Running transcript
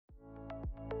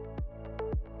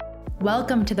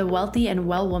Welcome to The Wealthy and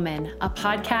Well Woman, a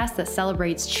podcast that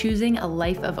celebrates choosing a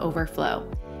life of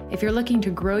overflow. If you're looking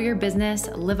to grow your business,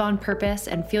 live on purpose,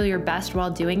 and feel your best while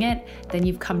doing it, then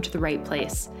you've come to the right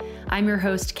place. I'm your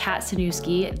host, Kat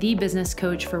Sanuski, the business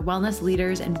coach for wellness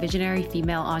leaders and visionary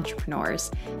female entrepreneurs,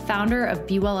 founder of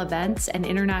Be Well Events, and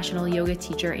international yoga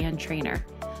teacher and trainer.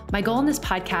 My goal in this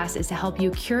podcast is to help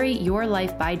you curate your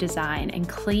life by design and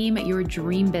claim your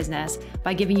dream business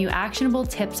by giving you actionable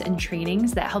tips and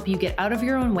trainings that help you get out of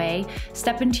your own way,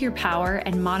 step into your power,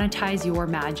 and monetize your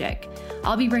magic.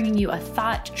 I'll be bringing you a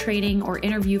thought, training, or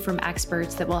interview from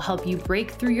experts that will help you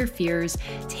break through your fears,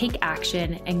 take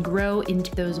action, and grow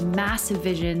into those massive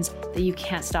visions that you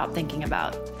can't stop thinking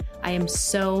about. I am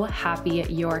so happy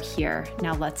you're here.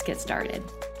 Now let's get started.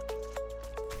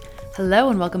 Hello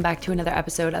and welcome back to another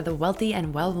episode of the Wealthy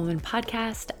and Well Woman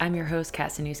podcast. I'm your host,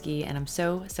 Kat Sanuski, and I'm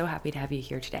so happy to have you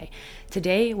here today.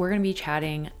 Today, we're going to be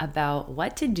chatting about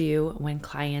what to do when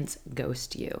clients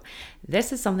ghost you.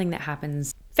 This is something that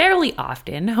happens fairly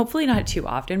often, hopefully not too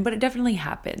often, but it definitely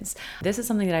happens. This is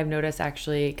something that I've noticed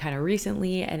actually kind of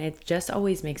recently, and it just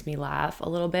always makes me laugh a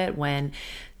little bit when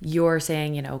you're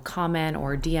saying, comment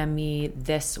or DM me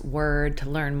this word to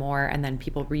learn more, and then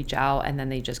people reach out and then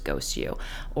they just ghost you,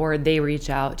 or they reach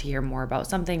out to hear more about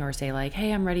something or say like,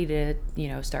 hey, I'm ready to,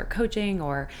 start coaching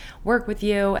or work with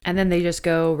you. And then they just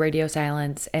go radio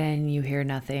silence and you hear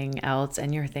nothing else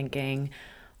and you're thinking,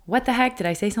 what the heck? Did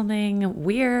I say something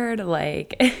weird?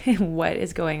 Like, what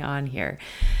is going on here?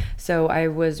 So I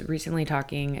was recently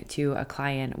talking to a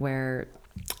client where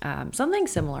something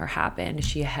similar happened.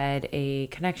 She had a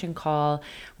connection call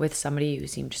with somebody who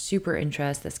seemed super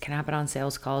interested. This can happen on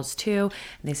sales calls too.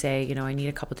 And they say, I need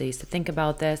a couple days to think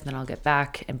about this, and then I'll get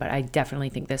back. But I definitely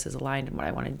think this is aligned in what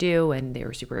I want to do. And they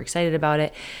were super excited about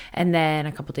it. And then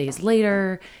a couple days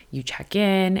later, you check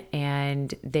in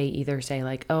and they either say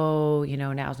like, oh,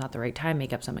 now's not the right time,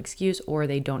 make up some excuse, or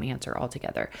they don't answer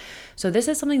altogether. So this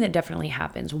is something that definitely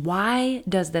happens. Why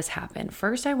does this happen?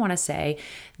 First, I want to say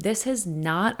this is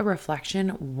not a reflection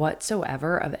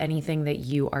whatsoever of anything that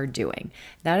you are doing.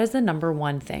 That is the number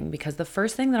one thing, because the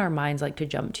first thing that our minds like to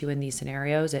jump to in these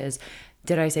scenarios is,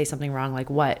 did I say something wrong? Like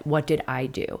what did I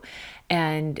do?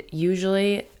 And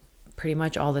usually, pretty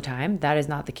much all the time, that is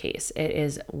not the case. It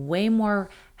is way more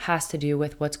has to do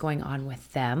with what's going on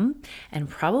with them and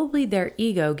probably their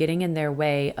ego getting in their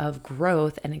way of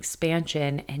growth and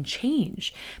expansion and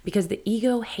change, because the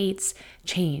ego hates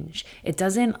change. It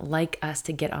doesn't like us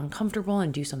to get uncomfortable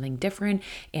and do something different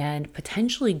and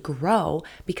potentially grow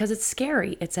because it's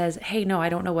scary. It says, hey, no, I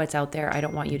don't know what's out there. I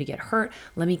don't want you to get hurt.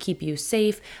 Let me keep you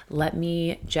safe. Let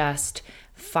me just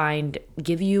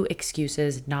give you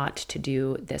excuses not to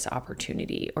do this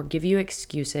opportunity, or give you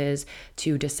excuses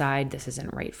to decide this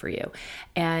isn't right for you.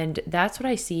 And that's what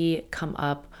I see come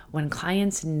up when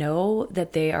clients know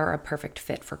that they are a perfect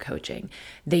fit for coaching.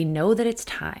 They know that it's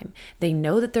time. They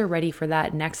know that they're ready for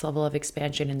that next level of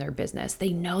expansion in their business.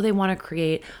 They know they want to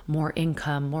create more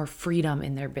income, more freedom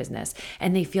in their business.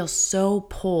 And they feel so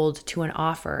pulled to an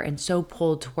offer and so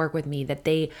pulled to work with me that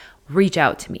they reach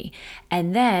out to me.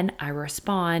 And then I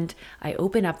respond, I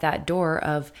open up that door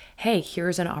of, hey,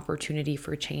 here's an opportunity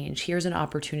for change. Here's an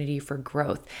opportunity for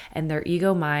growth. And their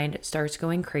ego mind starts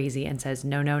going crazy and says,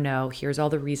 no, here's all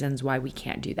the reasons why we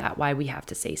can't do that, why we have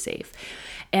to stay safe.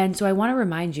 And so I want to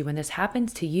remind you, when this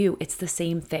happens to you, it's the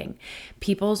same thing.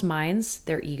 People's minds,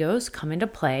 their egos come into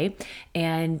play,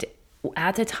 and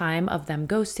at the time of them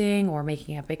ghosting or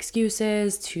making up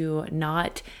excuses to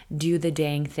not do the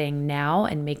dang thing now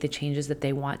and make the changes that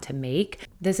they want to make,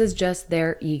 this is just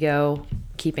their ego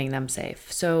keeping them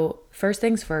safe. So first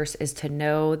things first is to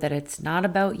know that it's not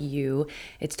about you.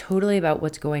 It's totally about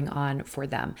what's going on for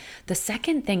them. The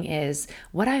second thing is,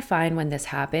 what I find when this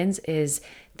happens is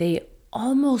they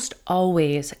almost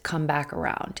always come back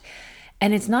around.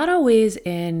 And it's not always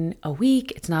in a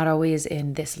week. It's not always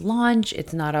in this launch.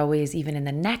 It's not always even in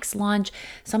the next launch.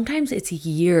 Sometimes it's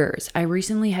years. I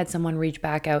recently had someone reach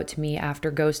back out to me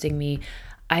after ghosting me,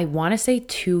 I want to say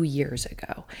 2 years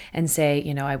ago, and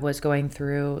say, I was going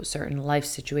through certain life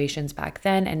situations back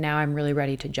then, and now I'm really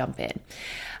ready to jump in.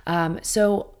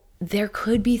 So there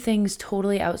could be things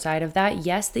totally outside of that.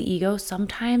 Yes, the ego,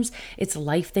 sometimes it's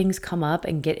life things come up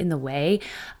and get in the way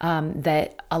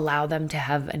that allow them to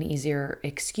have an easier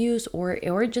excuse, or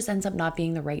it just ends up not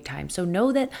being the right time. So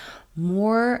know that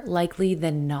more likely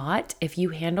than not, if you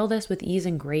handle this with ease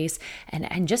and grace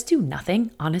and just do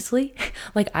nothing, honestly,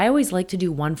 like I always like to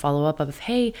do one follow-up of,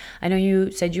 hey, I know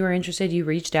you said you were interested, you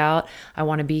reached out. I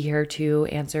want to be here to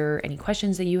answer any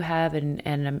questions that you have, and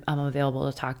I'm available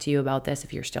to talk to you about this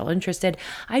if you're still interested.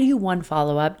 I do one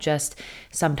follow-up, just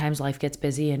sometimes life gets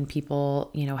busy and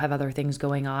people, have other things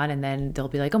going on, and then they'll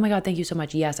be like, oh my God, thank you so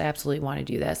much. Yes, I absolutely want to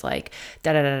do this. Like,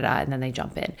 da da da da, and then they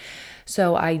jump in.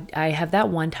 So I have that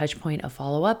one touch point of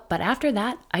follow up, but after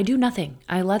that, I do nothing.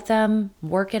 I let them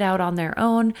work it out on their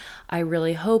own. I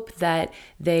really hope that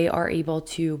they are able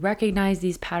to recognize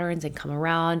these patterns and come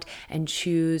around and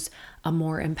choose a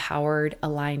more empowered,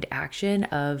 aligned action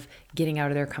of getting out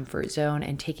of their comfort zone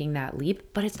and taking that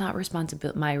leap. But it's not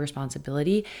my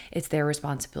responsibility, it's their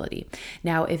responsibility.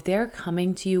 Now, if they're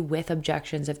coming to you with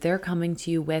objections, if they're coming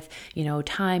to you with,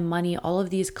 time, money, all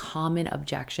of these common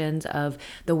objections of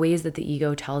the ways that the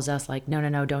ego tells us, like,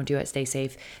 no, don't do it, stay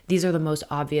safe. These are the most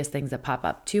obvious things that pop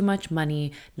up. Too much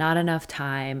money, not enough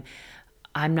time,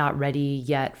 I'm not ready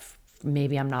yet,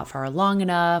 maybe I'm not far along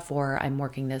enough, or I'm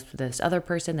working this with this other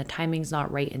person, the timing's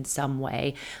not right in some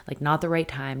way, like not the right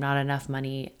time, not enough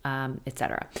money,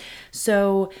 etc.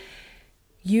 So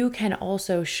you can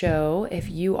also show, if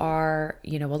you are,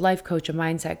 a life coach, a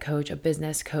mindset coach, a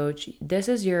business coach, this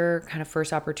is your kind of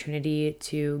first opportunity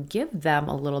to give them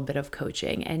a little bit of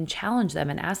coaching and challenge them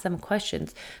and ask them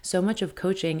questions. So much of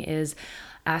coaching is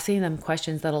asking them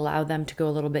questions that allow them to go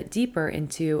a little bit deeper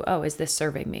into, oh, is this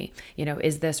serving me?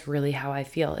 Is this really how I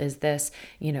feel? Is this,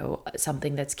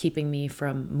 something that's keeping me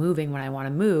from moving when I want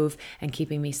to move and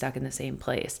keeping me stuck in the same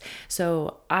place?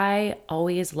 So I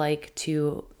always like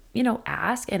to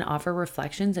ask and offer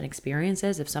reflections and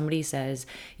experiences. If somebody says,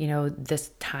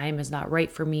 this time is not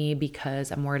right for me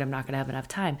because I'm worried I'm not going to have enough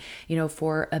time,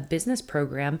 for a business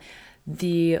program,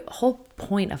 the whole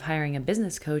point of hiring a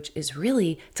business coach is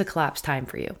really to collapse time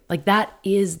for you. Like, that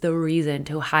is the reason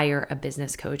to hire a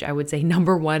business coach. I would say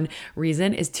number one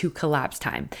reason is to collapse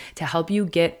time, to help you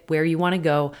get where you want to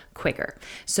go quicker.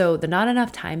 So the not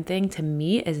enough time thing to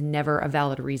me is never a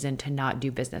valid reason to not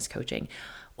do business coaching.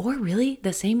 Or really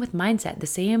the same with mindset, the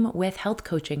same with health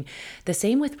coaching, the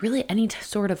same with really any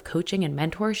sort of coaching and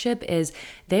mentorship is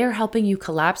they are helping you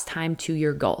collapse time to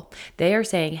your goal. They are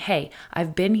saying, hey,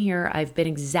 I've been here. I've been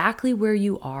exactly where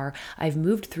you are. I've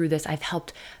moved through this. I've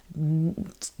helped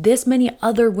this many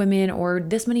other women or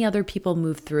this many other people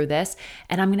move through this,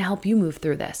 and I'm going to help you move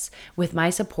through this. With my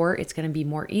support, it's going to be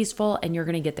more easeful and you're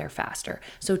going to get there faster.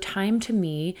 So time to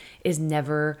me is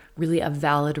never really a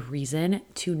valid reason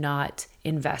to not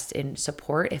invest in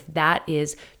support if that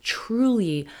is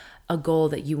truly a goal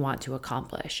that you want to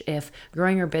accomplish. If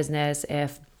growing your business,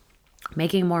 if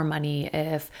making more money,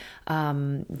 if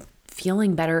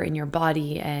feeling better in your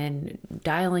body and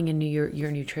dialing into your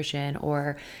nutrition,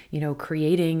 or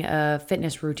creating a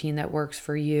fitness routine that works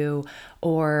for you,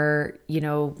 or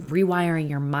rewiring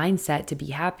your mindset to be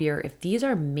happier, if these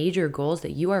are major goals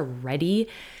that you are ready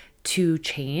to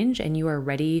change and you are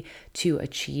ready to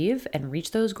achieve and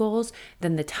reach those goals,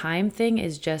 then the time thing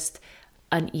is just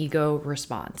an ego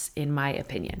response, in my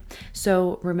opinion.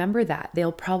 So remember that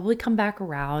they'll probably come back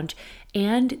around,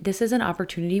 and this is an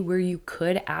opportunity where you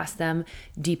could ask them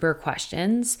deeper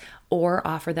questions or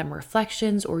offer them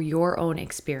reflections or your own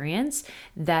experience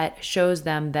that shows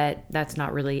them that that's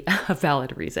not really a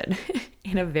valid reason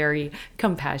in a very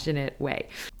compassionate way.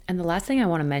 And the last thing I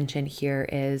want to mention here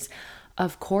is,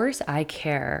 of course, I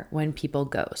care when people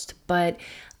ghost, but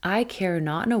I care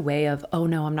not in a way of, oh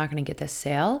no, I'm not going to get this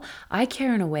sale. I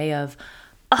care in a way of,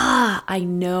 I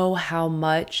know how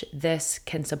much this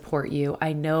can support you.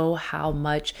 I know how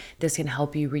much this can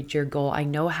help you reach your goal. I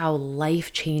know how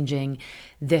life-changing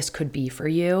this could be for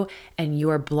you, and you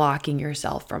are blocking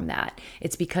yourself from that.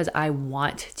 It's because I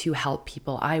want to help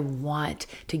people. I want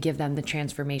to give them the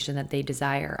transformation that they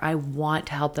desire. I want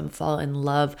to help them fall in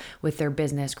love with their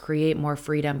business, create more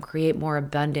freedom, create more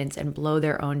abundance, and blow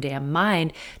their own damn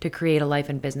mind to create a life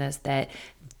and business that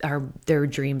their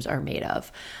dreams are made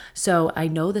of. So I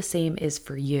know the same is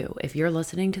for you. If you're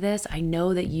listening to this, I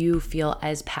know that you feel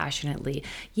as passionately.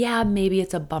 Yeah, maybe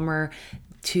it's a bummer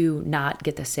to not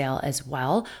get the sale as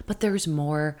well, but there's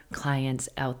more clients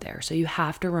out there. So you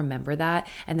have to remember that,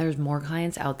 and there's more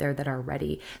clients out there that are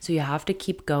ready. So you have to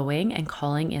keep going and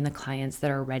calling in the clients that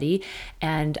are ready.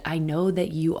 And I know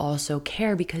that you also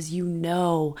care because you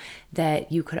know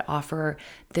that you could offer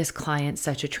this client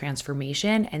such a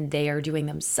transformation, and they are doing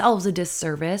themselves a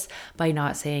disservice by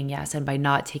not saying yes and by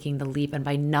not taking the leap and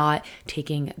by not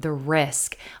taking the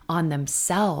risk on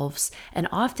themselves. And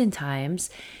oftentimes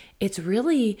it's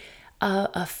really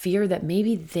a fear that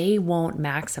maybe they won't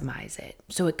maximize it.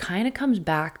 So it kind of comes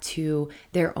back to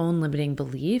their own limiting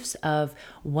beliefs of,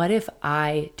 what if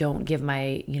I don't give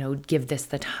give this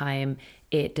the time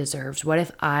it deserves? What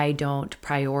if I don't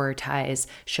prioritize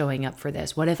showing up for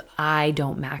this? What if I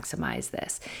don't maximize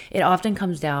this? It often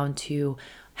comes down to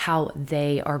how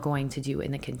they are going to do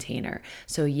in the container.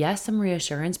 So yes, some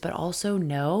reassurance, but also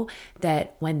know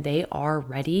that when they are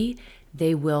ready,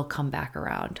 they will come back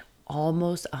around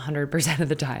almost 100% of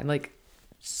the time.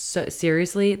 So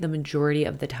seriously, the majority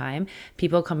of the time,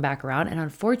 people come back around, and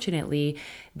unfortunately,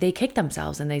 they kick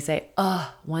themselves and they say,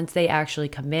 once they actually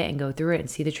commit and go through it and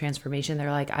see the transformation,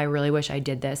 they're like, I really wish I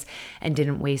did this and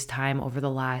didn't waste time over the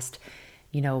last,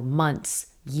 months,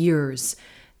 years,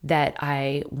 that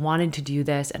I wanted to do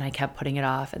this and I kept putting it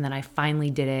off. And then I finally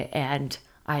did it, and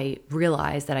I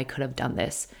realized that I could have done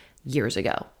this years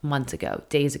ago, months ago,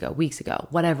 days ago, weeks ago,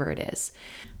 whatever it is.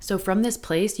 So from this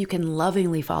place, you can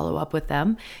lovingly follow up with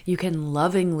them. You can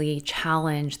lovingly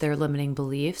challenge their limiting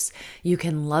beliefs. You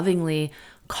can lovingly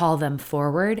call them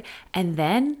forward, and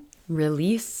then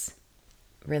release.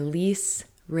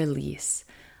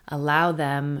 Allow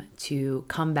them to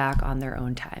come back on their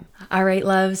own time. All right,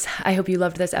 loves, I hope you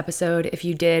loved this episode. If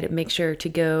you did, make sure to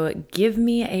go give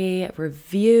me a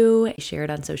review, share it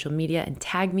on social media, and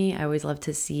tag me. I always love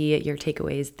to see your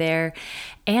takeaways there.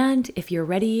 And if you're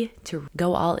ready to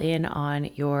go all in on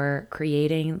your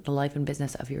creating the life and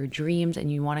business of your dreams,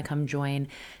 and you want to come join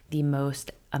the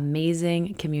most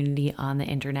amazing community on the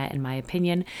internet, in my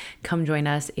opinion, come join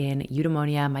us in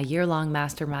Eudaimonia, my year-long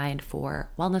mastermind for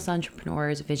wellness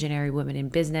entrepreneurs, visionary women in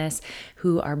business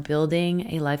who are building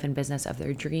a life and business of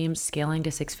their dreams, scaling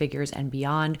to 6 figures and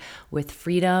beyond with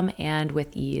freedom and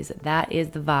with ease. That is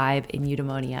the vibe in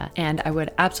Eudaimonia, and I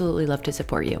would absolutely love to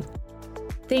support you.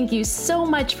 Thank you so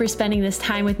much for spending this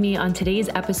time with me on today's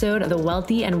episode of the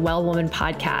Wealthy and Well Woman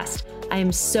podcast. I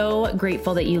am so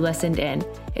grateful that you listened in.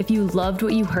 If you loved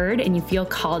what you heard and you feel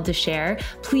called to share,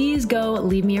 please go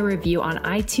leave me a review on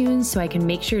iTunes so I can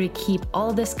make sure to keep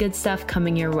all this good stuff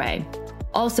coming your way.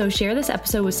 Also, share this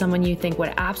episode with someone you think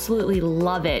would absolutely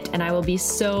love it, and I will be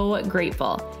so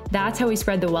grateful. That's how we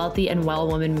spread the Wealthy and Well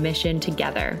Woman mission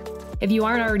together. If you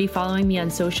aren't already following me on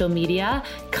social media,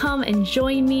 come and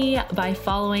join me by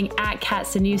following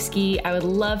 @KatSanewski. I would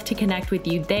love to connect with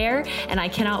you there, and I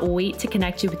cannot wait to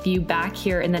connect with you back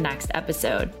here in the next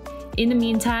episode. In the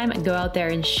meantime, go out there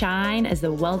and shine as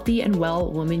the wealthy and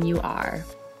well woman you are.